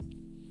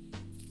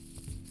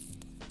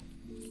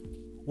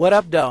What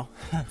up, though?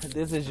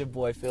 This is your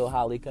boy Phil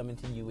Holly coming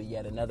to you with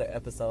yet another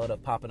episode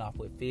of Popping Off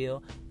with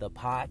Phil, the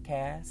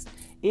podcast.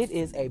 It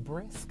is a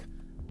brisk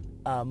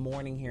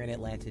morning here in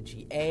Atlanta,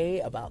 GA,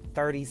 about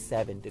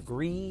 37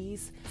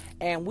 degrees.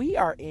 And we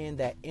are in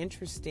that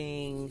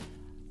interesting,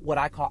 what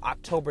I call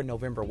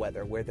October-November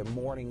weather, where the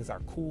mornings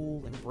are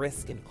cool and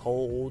brisk and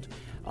cold.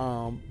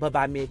 But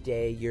by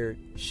midday, you're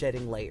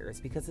shedding layers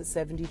because it's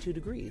 72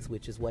 degrees,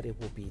 which is what it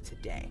will be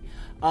today.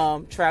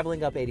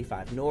 Traveling up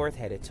 85 North,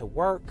 headed to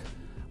work.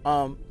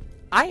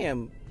 I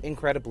am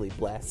incredibly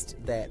blessed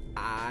that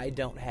I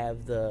don't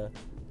have the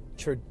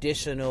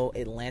traditional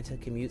Atlanta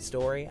commute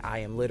story. I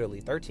am literally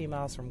 13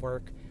 miles from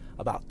work,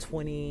 about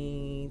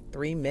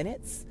 23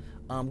 minutes,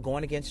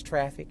 going against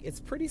traffic. It's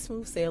pretty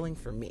smooth sailing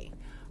for me.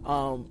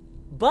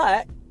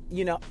 But,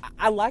 you know,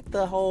 I like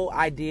the whole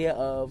idea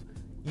of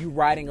you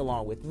riding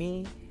along with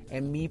me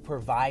and me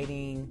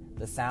providing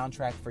the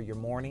soundtrack for your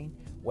morning,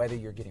 whether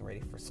you're getting ready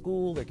for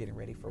school or getting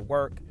ready for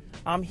work.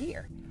 I'm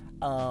here.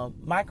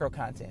 Micro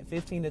content,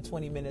 15 to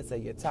 20 minutes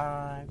of your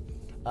time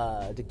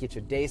to get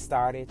your day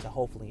started, to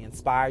hopefully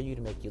inspire you, to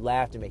make you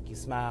laugh, to make you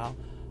smile,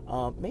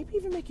 maybe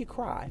even make you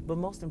cry, but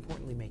most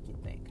importantly, make you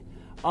think.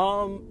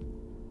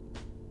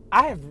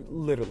 I have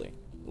literally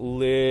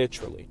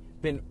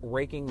been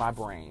raking my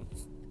brain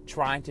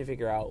trying to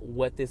figure out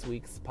what this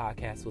week's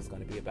podcast was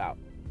going to be about,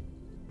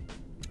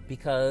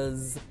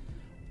 because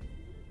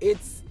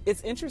it's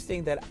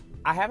interesting that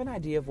I have an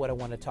idea of what I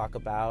want to talk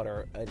about,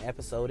 or an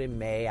episode in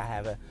May. I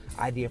have an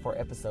idea for an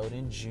episode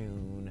in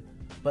June.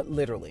 But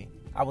literally,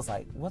 I was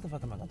like, what the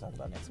fuck am I going to talk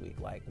about next week?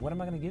 Like, what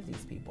am I going to give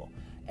these people?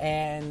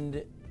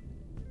 And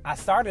I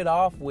started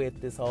off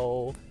with this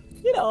whole,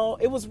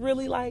 it was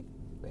really like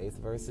faith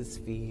versus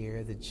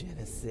fear, the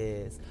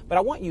genesis. But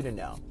I want you to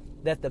know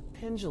that the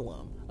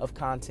pendulum of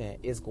content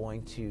is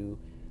going to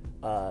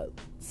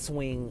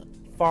swing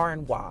far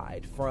and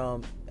wide,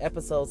 from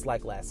episodes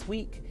like last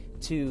week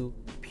to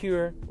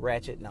pure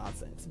ratchet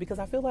nonsense, because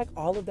I feel like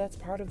all of that's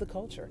part of the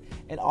culture,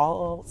 and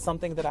all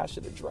something that I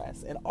should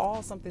address, and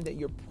all something that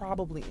you're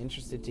probably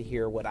interested to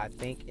hear what I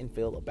think and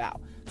feel about.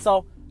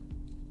 So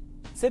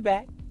sit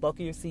back,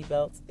 buckle your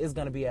seatbelts. It's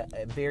going to be a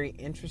very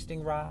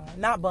interesting ride.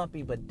 Not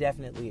bumpy, but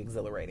definitely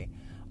exhilarating.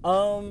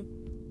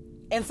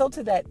 And so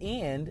to that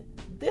end,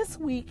 this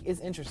week is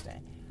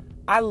interesting.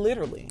 I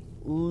literally,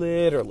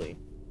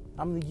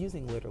 I'm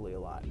using literally a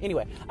lot.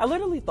 Anyway, I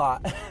literally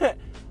thought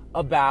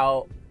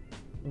about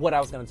what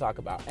I was going to talk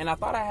about, and I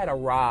thought I had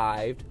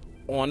arrived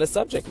on the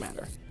subject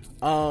matter.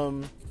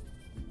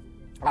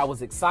 I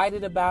was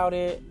excited about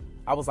it.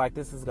 I was like,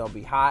 this is going to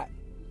be hot.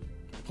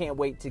 Can't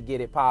wait to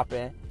get it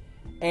popping.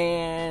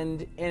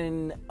 And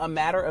in a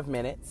matter of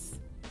minutes,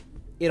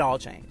 it all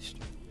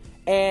changed.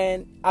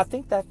 And I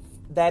think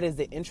that is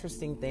the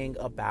interesting thing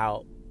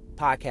about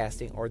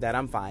podcasting, or that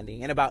I'm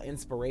finding, and about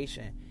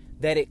inspiration,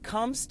 that it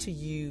comes to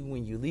you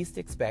when you least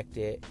expect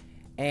it.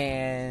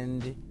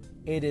 And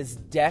it is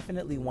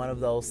definitely one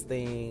of those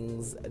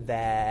things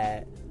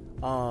that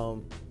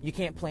you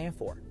can't plan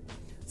for.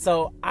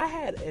 So I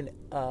had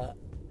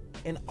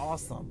an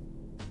awesome,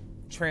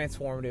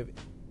 transformative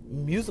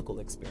musical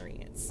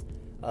experience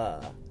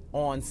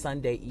on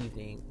Sunday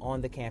evening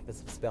on the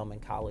campus of Spelman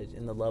College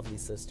in the Lovely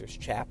Sisters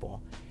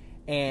Chapel.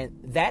 And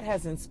that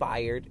has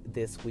inspired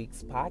this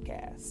week's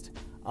podcast.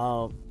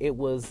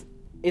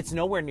 It's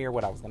nowhere near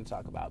what I was going to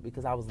talk about,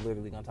 because I was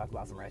literally going to talk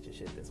about some ratchet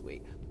shit this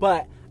week.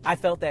 But I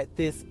felt that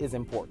this is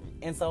important.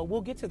 And so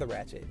we'll get to the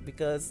ratchet,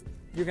 because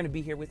you're going to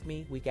be here with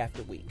me week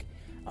after week.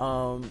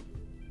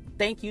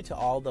 Thank you to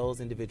all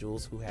those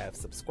individuals who have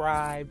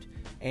subscribed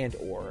and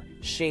or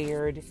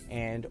shared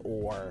and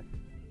or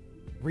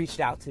reached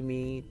out to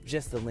me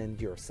just to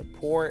lend your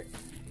support.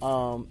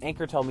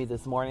 Anchor told me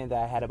this morning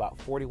that I had about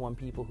 41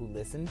 people who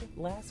listened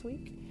last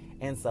week.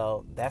 And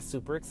so that's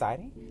super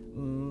exciting.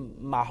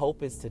 My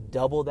hope is to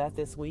double that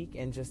this week,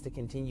 and just to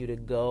continue to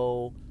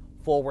go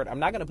forward. I'm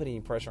not going to put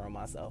any pressure on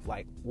myself.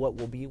 Like, what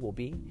will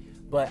be.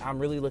 But I'm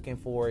really looking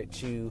forward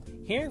to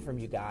hearing from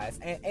you guys.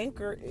 And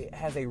Anchor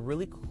has a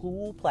really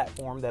cool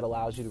platform that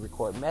allows you to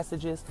record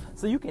messages.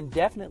 So you can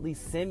definitely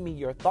send me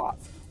your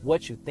thoughts,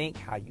 what you think,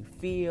 how you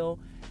feel,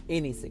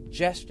 any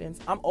suggestions.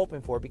 I'm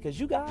open for it, because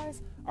you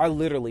guys are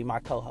literally my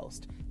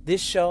co-host.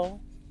 This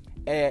show,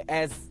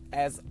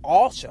 as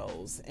all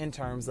shows in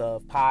terms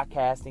of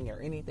podcasting or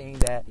anything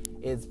that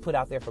is put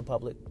out there for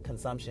public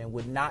consumption,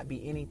 would not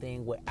be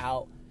anything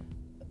without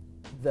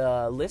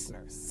the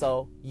listeners.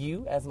 So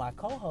you, as my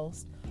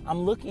co-host,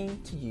 I'm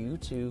looking to you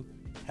to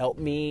help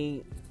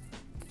me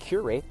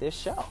curate this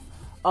show.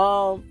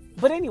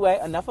 But anyway,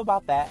 enough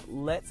about that.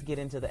 Let's get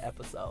into the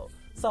episode.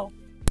 So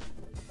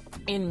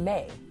in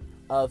May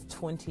of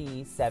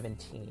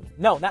 2017,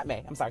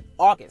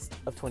 August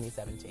of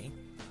 2017,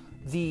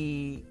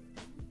 the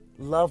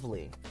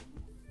lovely,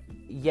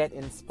 yet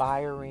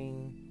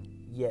inspiring,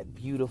 yet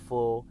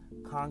beautiful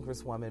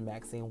Congresswoman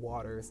Maxine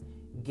Waters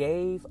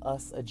gave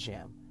us a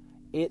gem.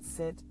 It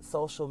set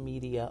social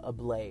media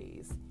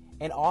ablaze,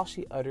 and all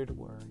she uttered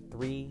were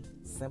 3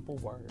 simple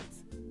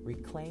words: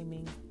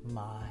 reclaiming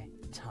my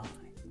time.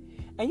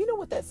 And you know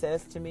what that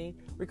says to me?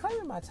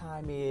 Reclaiming my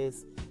time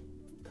is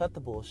cut the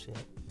bullshit.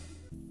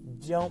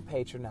 Don't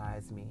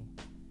patronize me.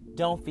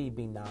 Don't feed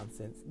me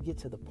nonsense. Get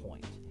to the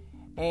point.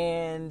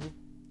 And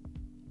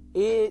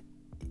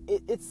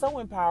it's so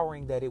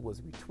empowering that it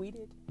was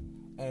retweeted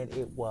and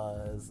it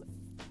was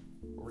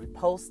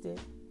reposted.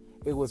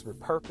 It was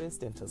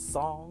repurposed into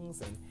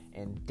songs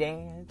and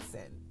dance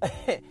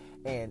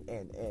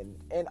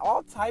and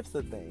all types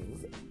of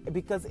things.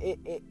 Because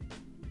it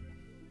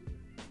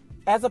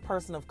as a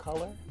person of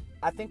color,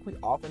 I think we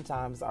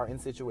oftentimes are in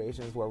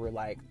situations where we're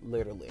like,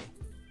 literally,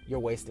 you're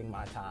wasting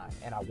my time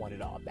and I want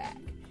it all back.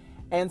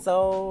 And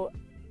so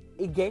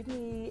it gave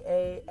me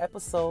a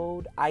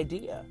episode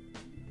idea.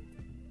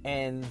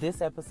 And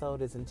this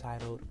episode is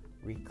entitled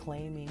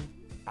Reclaiming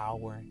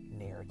Our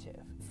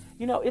Narrative.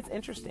 You know, it's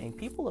interesting.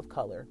 People of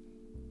color,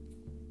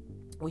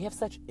 we have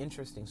such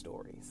interesting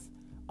stories.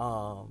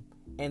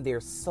 And they're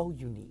so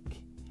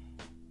unique.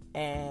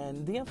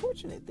 And the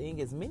unfortunate thing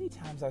is many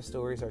times our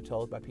stories are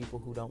told by people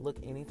who don't look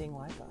anything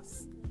like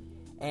us.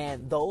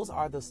 And those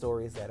are the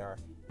stories that are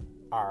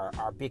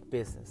big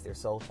business. They're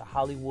sold to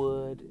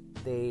Hollywood.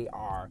 They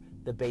are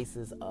the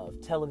basis of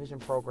television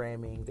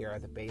programming. They are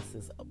the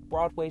basis of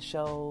Broadway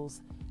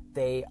shows.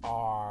 They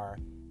are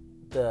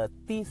the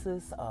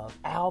thesis of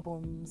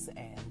albums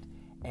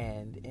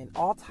and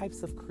all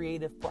types of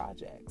creative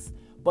projects.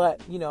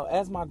 But, you know,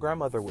 as my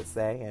grandmother would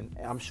say, and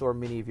I'm sure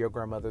many of your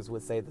grandmothers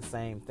would say the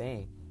same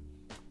thing,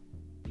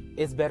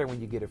 it's better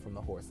when you get it from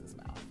the horse's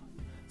mouth.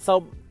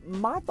 So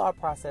my thought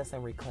process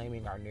in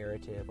reclaiming our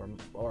narrative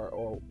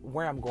or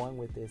where I'm going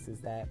with this is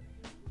that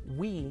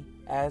we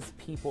as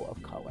people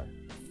of color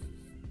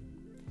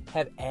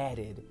have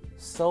added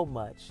so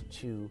much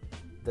to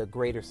the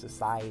greater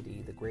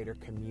society, the greater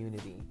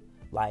community.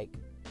 Like,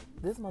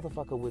 this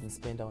motherfucker wouldn't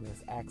spend on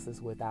his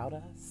axis without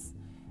us.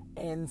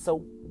 And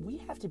so we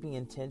have to be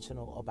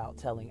intentional about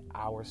telling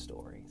our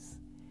stories.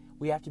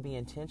 We have to be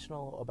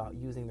intentional about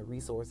using the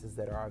resources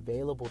that are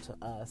available to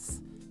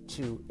us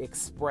to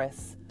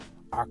express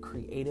our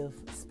creative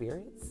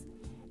spirits.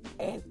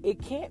 And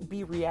it can't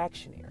be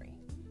reactionary.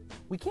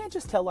 We can't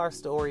just tell our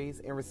stories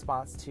in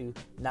response to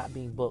not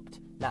being booked,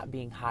 not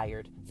being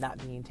hired, not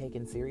being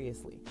taken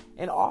seriously.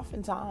 And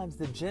oftentimes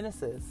the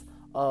genesis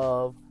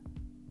of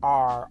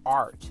our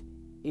art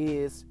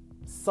is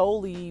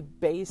solely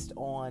based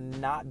on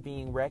not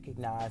being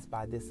recognized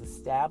by this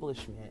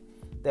establishment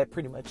that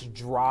pretty much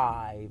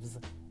drives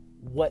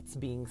what's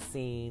being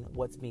seen,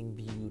 what's being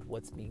viewed,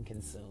 what's being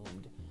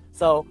consumed.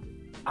 So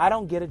I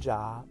don't get a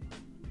job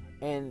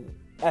and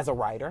as a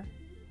writer,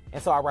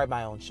 and so I write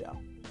my own show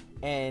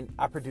and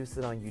I produce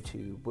it on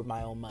YouTube with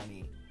my own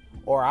money.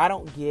 Or I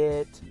don't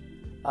get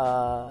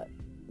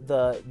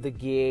the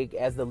gig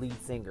as the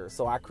lead singer,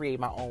 so I create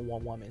my own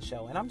one-woman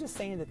show. And I'm just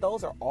saying that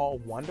those are all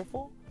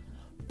wonderful,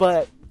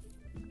 but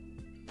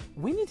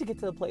we need to get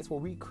to the place where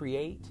we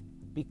create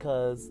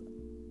because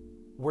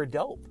we're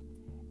dope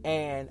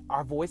and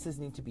our voices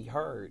need to be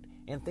heard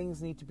and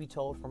things need to be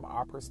told from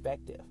our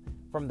perspective,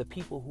 from the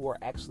people who are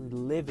actually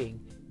living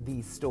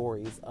these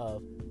stories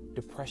of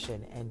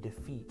depression and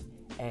defeat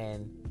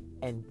and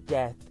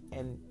death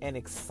and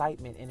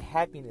excitement and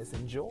happiness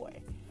and joy,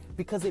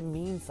 because it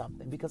means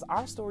something. Because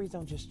our stories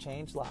don't just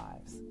change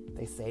lives,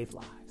 they save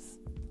lives.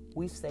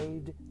 We've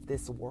saved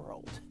this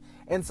world.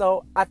 And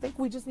so I think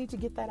we just need to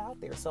get that out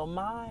there. So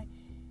my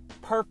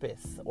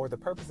purpose, or the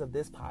purpose of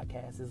this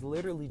podcast, is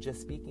literally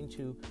just speaking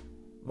to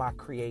my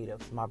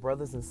creatives, my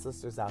brothers and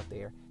sisters out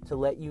there, to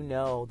let you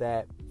know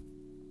that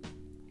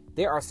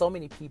there are so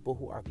many people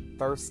who are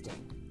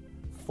thirsting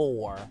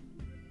for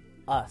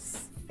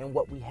us and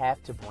what we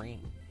have to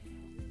bring.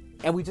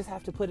 And we just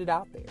have to put it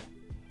out there.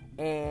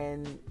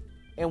 And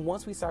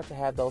once we start to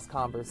have those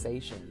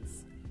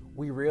conversations,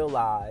 we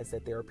realize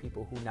that there are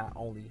people who not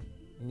only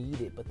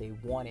need it, but they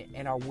want it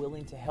and are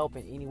willing to help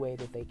in any way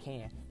that they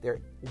can. They're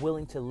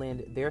willing to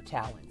lend their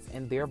talents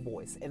and their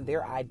voice and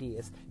their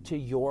ideas to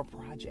your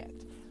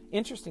project.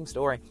 Interesting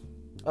story.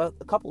 A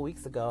couple of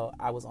weeks ago,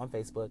 I was on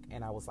Facebook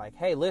and I was like,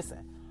 hey,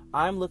 listen,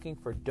 I'm looking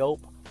for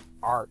dope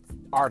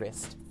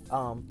artists,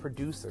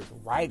 producers,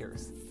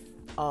 writers,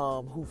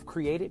 who've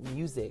created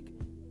music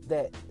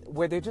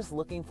where they're just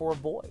looking for a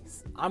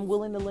voice. I'm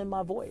willing to lend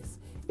my voice.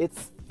 It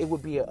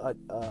would be a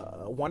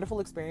wonderful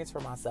experience for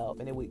myself,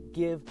 and it would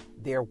give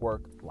their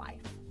work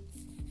life.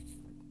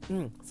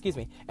 Excuse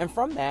me. And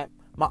from that,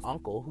 my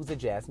uncle, who's a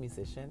jazz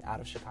musician out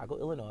of Chicago,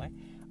 Illinois,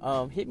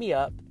 hit me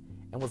up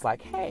and was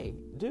like, hey,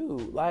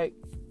 dude, like,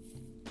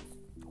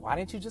 why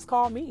didn't you just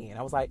call me? And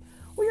I was like,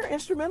 well, you're an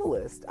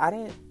instrumentalist. I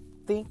didn't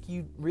think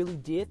you really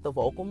did the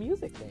vocal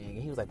music thing.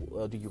 And he was like,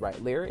 well, do you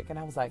write lyric? And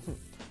I was like, I'm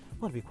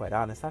going to be quite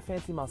honest. I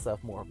fancy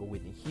myself more of a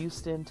Whitney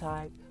Houston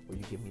type, where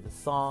you give me the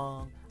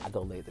song, I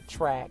go lay the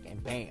track,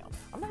 and bam.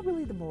 I'm not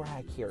really the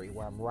Mariah Carey,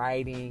 where I'm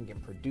writing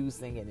and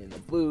producing and in the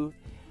booth.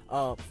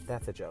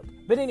 That's a joke.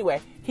 But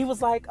anyway, he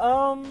was like,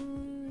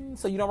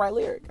 so you don't write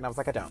lyric? And I was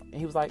like, I don't. And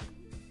he was like,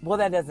 well,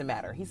 that doesn't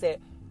matter. He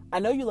said, I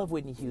know you love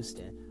Whitney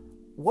Houston.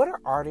 What are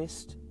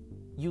artists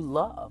you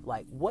love.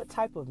 Like, what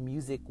type of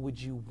music would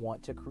you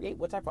want to create?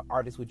 What type of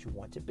artist would you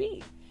want to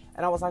be?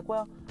 And I was like,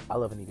 well, I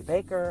love Anita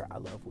Baker. I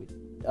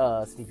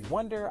love Stevie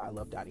Wonder. I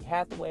love Donny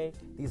Hathaway.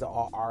 These are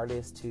all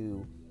artists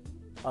who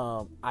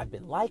I've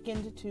been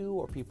likened to,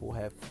 or people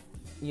have,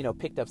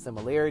 picked up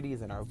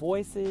similarities in our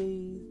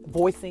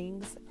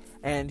voicings.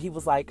 And he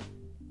was like,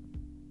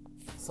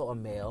 so a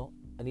male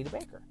Anita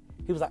Baker.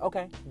 He was like,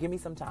 okay, give me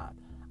some time.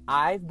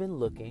 I've been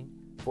looking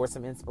for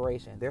some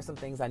inspiration. There's some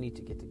things I need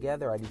to get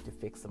together. I need to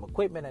fix some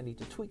equipment. I need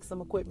to tweak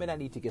some equipment. I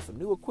need to get some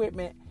new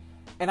equipment.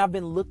 And I've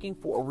been looking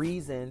for a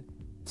reason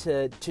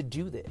to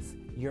do this.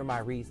 You're my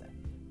reason.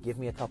 Give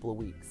me a couple of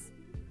weeks.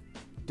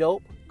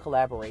 Dope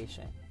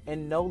collaboration.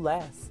 And no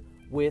less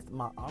with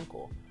my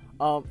uncle.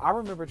 I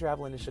remember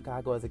traveling to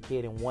Chicago as a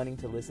kid and wanting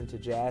to listen to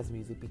jazz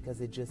music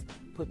because it just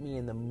put me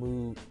in the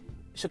mood.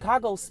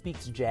 Chicago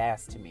speaks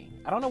jazz to me.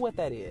 I don't know what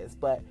that is,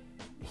 but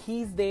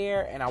he's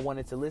there and I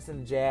wanted to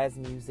listen to jazz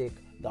music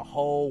the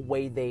whole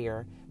way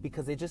there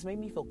because it just made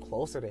me feel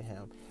closer to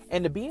him.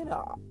 And to be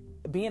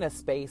in a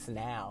space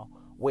now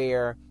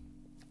where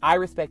I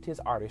respect his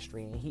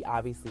artistry and he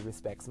obviously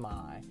respects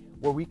mine,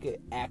 where we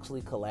could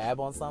actually collab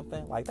on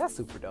something, like, that's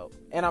super dope.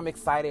 And I'm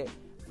excited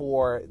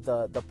for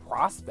the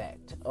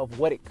prospect of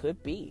what it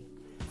could be.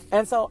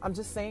 And so I'm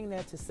just saying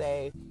that to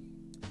say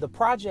the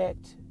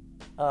project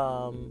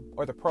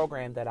or the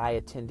program that I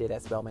attended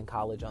at Spelman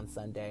College on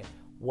Sunday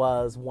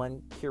was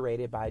one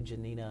curated by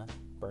Janina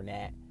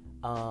Burnett.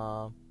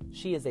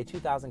 She is a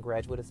 2000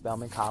 graduate of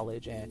Spelman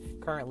College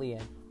and currently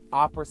an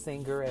opera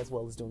singer as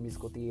well as doing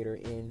musical theater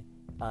in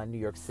New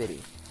York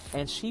City.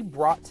 And she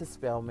brought to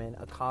Spelman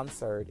a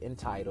concert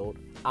entitled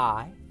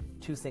I,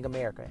 To Sing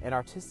America, an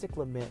artistic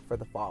lament for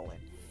the fallen.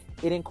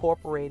 It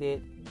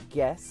incorporated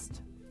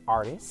guest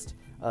artist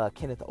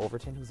Kenneth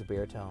Overton, who's a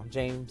baritone,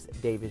 James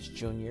Davis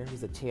Jr.,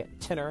 who's a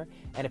tenor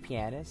and a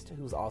pianist,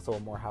 who's also a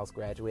Morehouse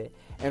graduate,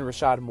 and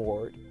Rashad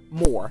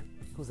Moore,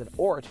 who's an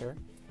orator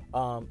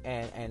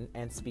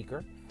and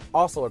speaker,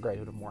 also a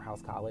graduate of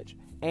Morehouse College.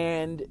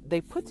 And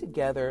they put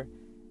together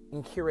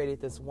and curated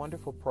this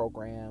wonderful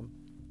program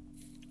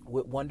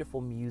with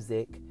wonderful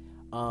music.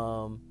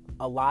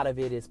 A lot of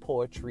it is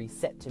poetry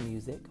set to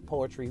music,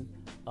 poetry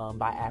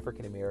by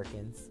African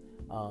Americans,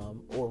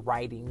 or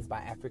writings by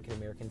African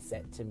Americans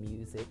set to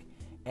music,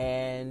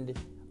 and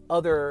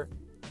other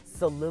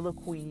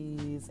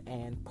soliloquies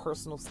and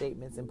personal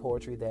statements in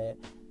poetry that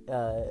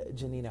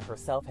Janina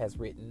herself has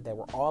written that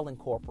were all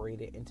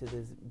incorporated into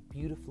this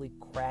beautifully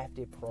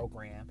crafted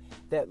program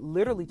that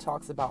literally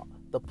talks about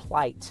the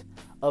plight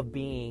of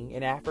being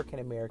an African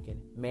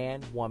American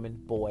man, woman,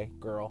 boy,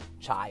 girl,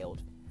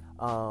 child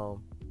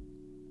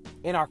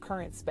in our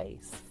current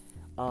space.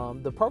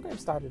 The program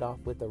started off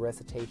with a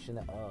recitation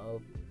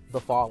of the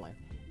fallen,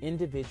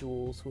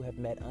 individuals who have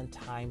met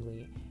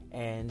untimely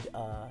and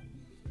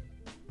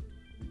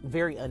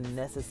very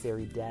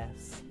unnecessary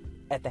deaths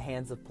at the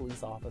hands of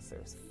police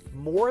officers.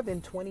 More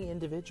than 20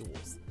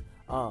 individuals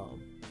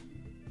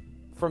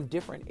from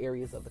different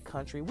areas of the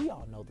country. We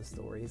all know the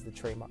stories, the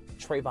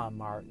Trayvon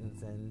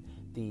Martins and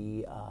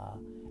the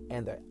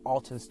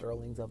Alton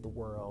Sterlings of the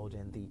world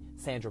and the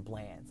Sandra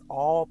Blands,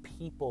 all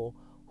people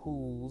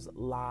whose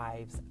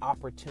lives,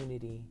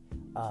 opportunity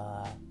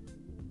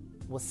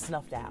was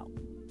snuffed out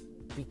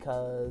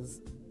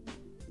because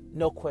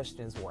no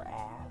questions were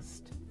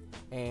asked,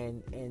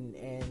 and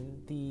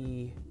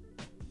the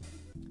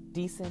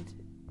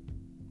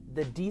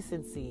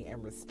decency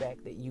and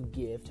respect that you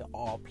give to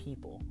all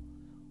people,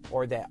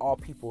 or that all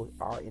people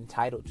are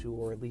entitled to,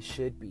 or at least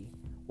should be,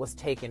 was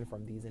taken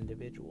from these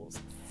individuals.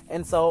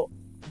 And so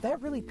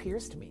that really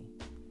pierced me.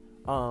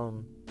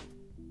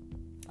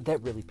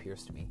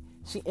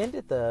 She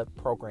ended the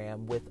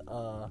program with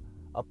a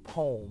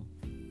poem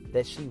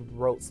that she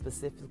wrote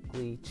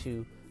specifically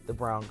to the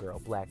brown girl,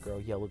 black girl,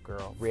 yellow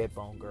girl, red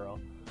bone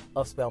girl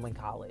of Spelman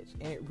College.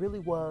 And it really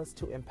was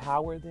to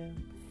empower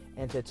them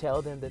and to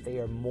tell them that they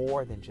are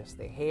more than just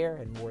their hair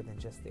and more than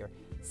just their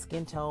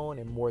skin tone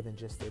and more than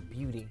just their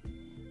beauty,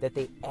 that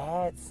they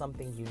add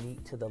something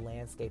unique to the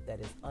landscape that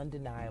is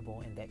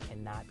undeniable and that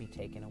cannot be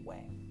taken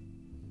away.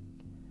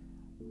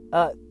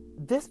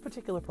 This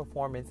particular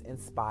performance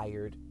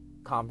inspired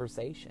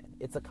conversation.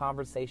 It's a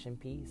conversation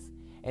piece,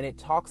 and it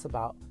talks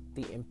about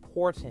the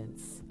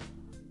importance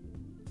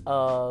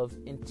of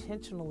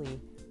intentionally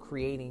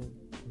creating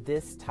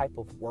this type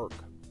of work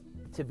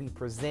to be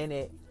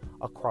presented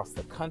across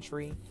the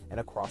country and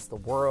across the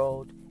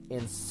world,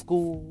 in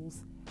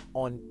schools,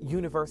 on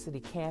university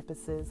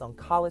campuses, on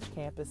college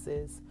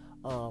campuses,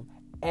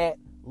 at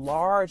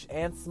large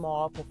and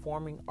small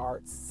performing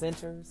arts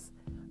centers,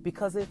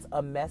 because it's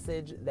a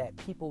message that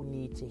people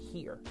need to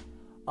hear.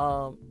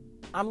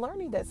 I'm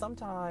learning that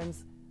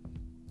sometimes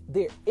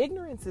their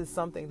ignorance is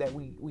something that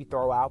we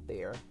throw out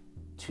there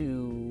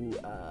to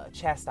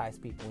chastise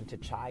people and to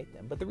chide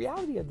them. But the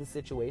reality of the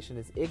situation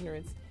is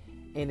ignorance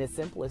in its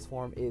simplest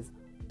form is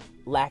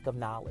lack of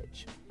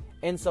knowledge.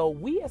 And so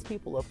we as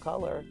people of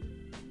color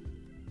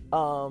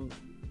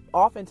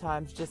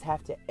oftentimes just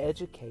have to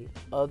educate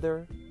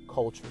other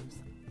cultures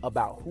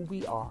about who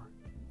we are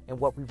and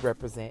what we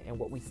represent and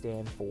what we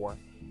stand for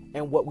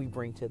and what we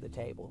bring to the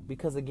table.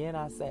 Because again,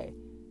 I say,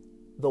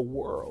 the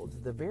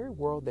world, the very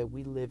world that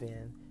we live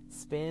in,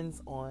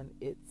 spins on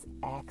its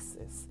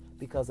axis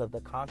because of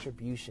the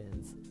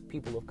contributions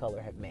people of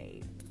color have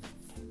made.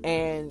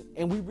 And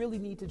we really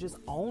need to just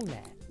own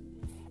that.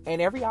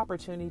 And every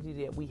opportunity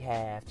that we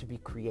have to be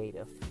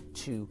creative,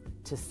 to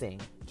sing,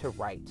 to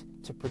write,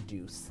 to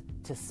produce,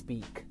 to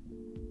speak,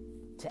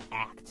 to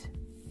act,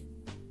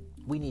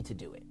 we need to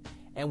do it.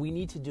 And we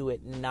need to do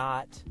it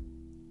not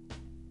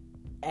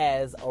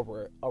as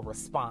a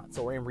response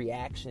or in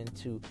reaction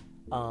to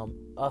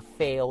a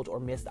failed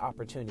or missed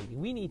opportunity.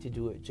 We need to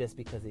do it just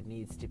because it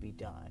needs to be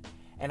done.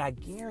 And I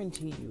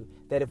guarantee you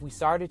that if we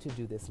started to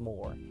do this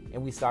more,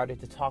 and we started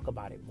to talk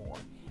about it more,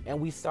 and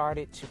we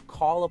started to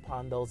call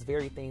upon those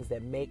very things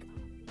that make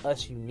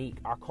us unique,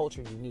 our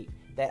culture unique,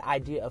 that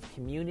idea of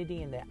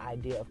community and that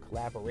idea of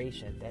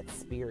collaboration, that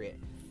spirit,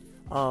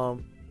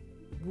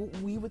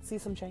 we would see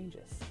some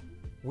changes.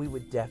 We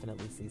would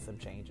definitely see some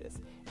changes.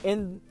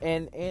 And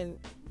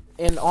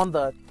on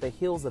the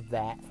heels of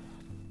that,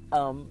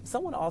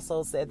 someone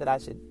also said that I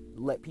should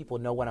let people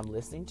know what I'm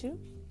listening to.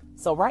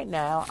 So right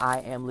now I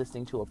am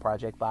listening to a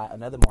project by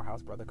another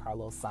Morehouse brother,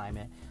 Carlos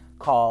Simon,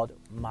 called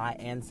My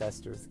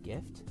Ancestors'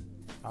 Gift.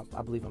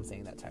 I believe I'm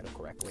saying that title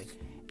correctly.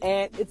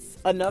 And it's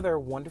another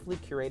wonderfully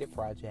curated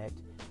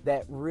project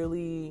that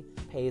really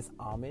pays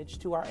homage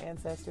to our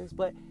ancestors,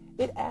 but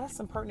it asks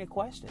some pertinent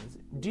questions.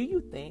 Do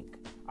you think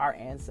our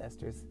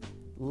ancestors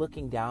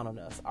looking down on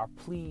us are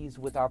pleased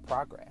with our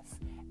progress?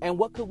 And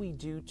what could we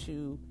do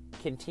to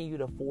continue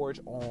to forge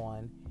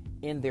on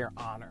in their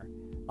honor?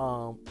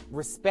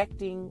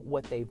 Respecting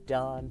what they've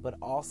done, but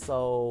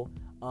also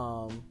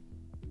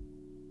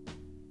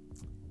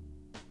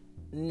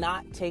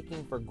not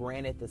taking for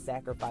granted the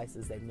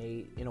sacrifices they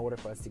made in order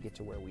for us to get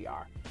to where we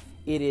are.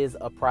 It is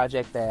a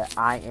project that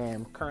I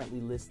am currently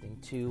listening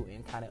to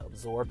and kind of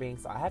absorbing.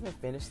 So I haven't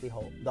finished the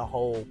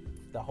whole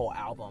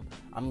album.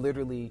 I'm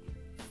literally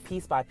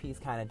piece by piece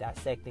kind of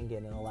dissecting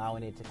it and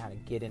allowing it to kind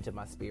of get into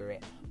my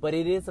spirit. But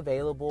it is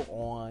available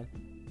on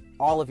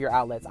all of your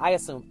outlets. I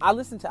assume I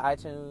listen to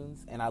iTunes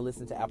and I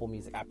listen to Apple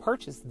Music. I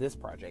purchased this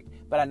project,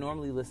 but I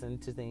normally listen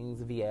to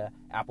things via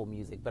Apple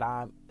Music. But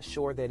I'm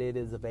sure that it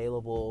is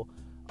available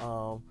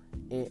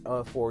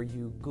for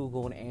you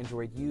Google and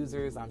Android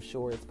users. I'm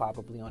sure it's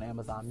probably on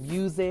Amazon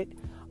Music.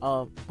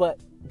 But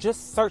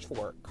just search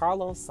for it.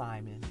 Carlos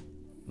Simon,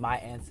 My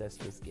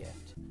Ancestors'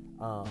 Gift.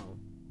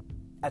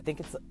 I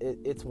think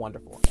it's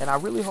wonderful. And I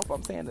really hope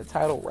I'm saying the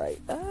title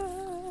right.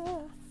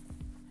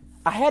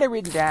 I had it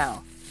written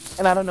down,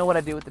 and I don't know what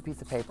I did with the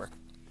piece of paper.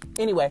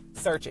 Anyway,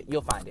 search it.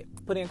 You'll find it.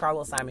 Put in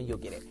Carlos Simon, you'll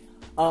get it.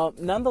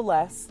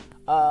 Nonetheless,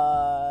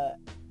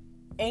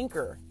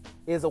 Anchor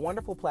is a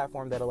wonderful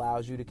platform that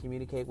allows you to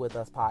communicate with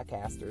us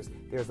podcasters.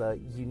 There's a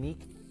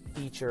unique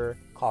feature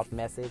called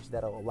Message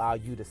that'll allow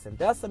you to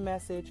send us a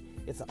message.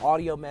 It's an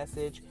audio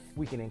message.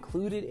 We can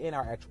include it in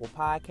our actual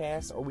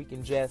podcast, or we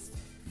can just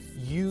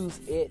use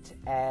it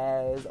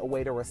as a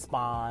way to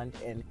respond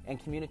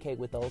and communicate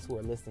with those who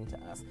are listening to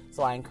us.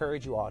 So I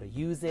encourage you all to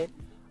use it.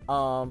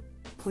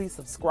 Please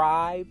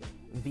subscribe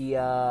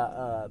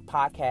via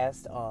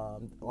podcast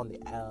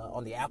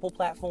on the Apple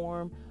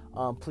platform.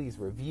 Please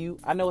review.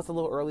 I know it's a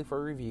little early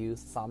for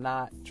reviews, so I'm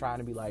not trying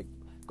to be like,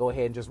 go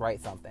ahead and just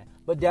write something.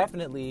 But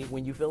definitely,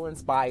 when you feel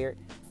inspired,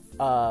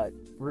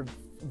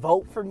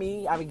 vote for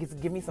me. I mean,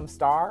 give me some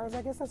stars.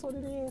 I guess that's what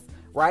it is.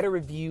 Write a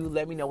review.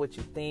 Let me know what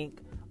you think.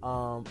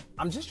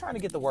 I'm just trying to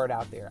get the word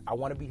out there. I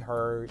want to be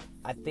heard.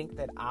 I think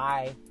that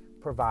I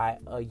provide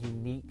a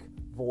unique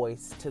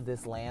voice to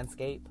this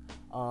landscape,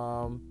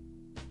 a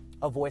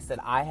voice that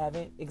I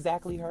haven't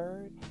exactly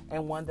heard,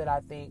 and one that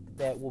I think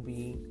that will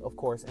be, of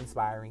course,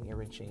 inspiring,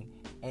 enriching,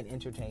 and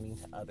entertaining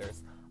to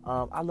others.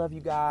 I love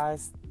you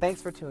guys.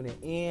 Thanks for tuning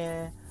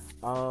in.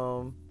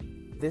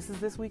 This is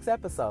this week's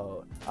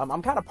episode.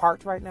 I'm kind of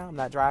parked right now. I'm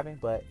not driving,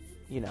 but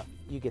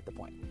you get the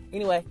point.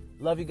 Anyway,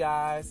 love you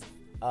guys.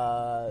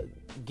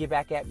 Get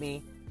back at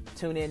me.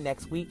 Tune in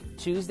next week.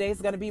 Tuesday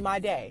is going to be my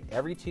day.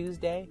 Every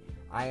Tuesday,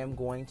 I am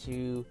going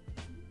to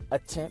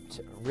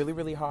attempt really,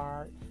 really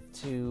hard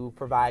to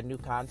provide new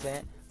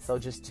content. So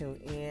just tune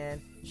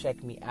in,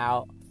 check me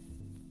out,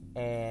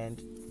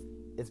 and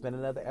it's been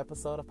another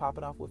episode of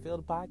Popping Off with Phil,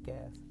 the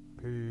podcast.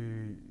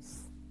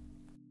 Peace.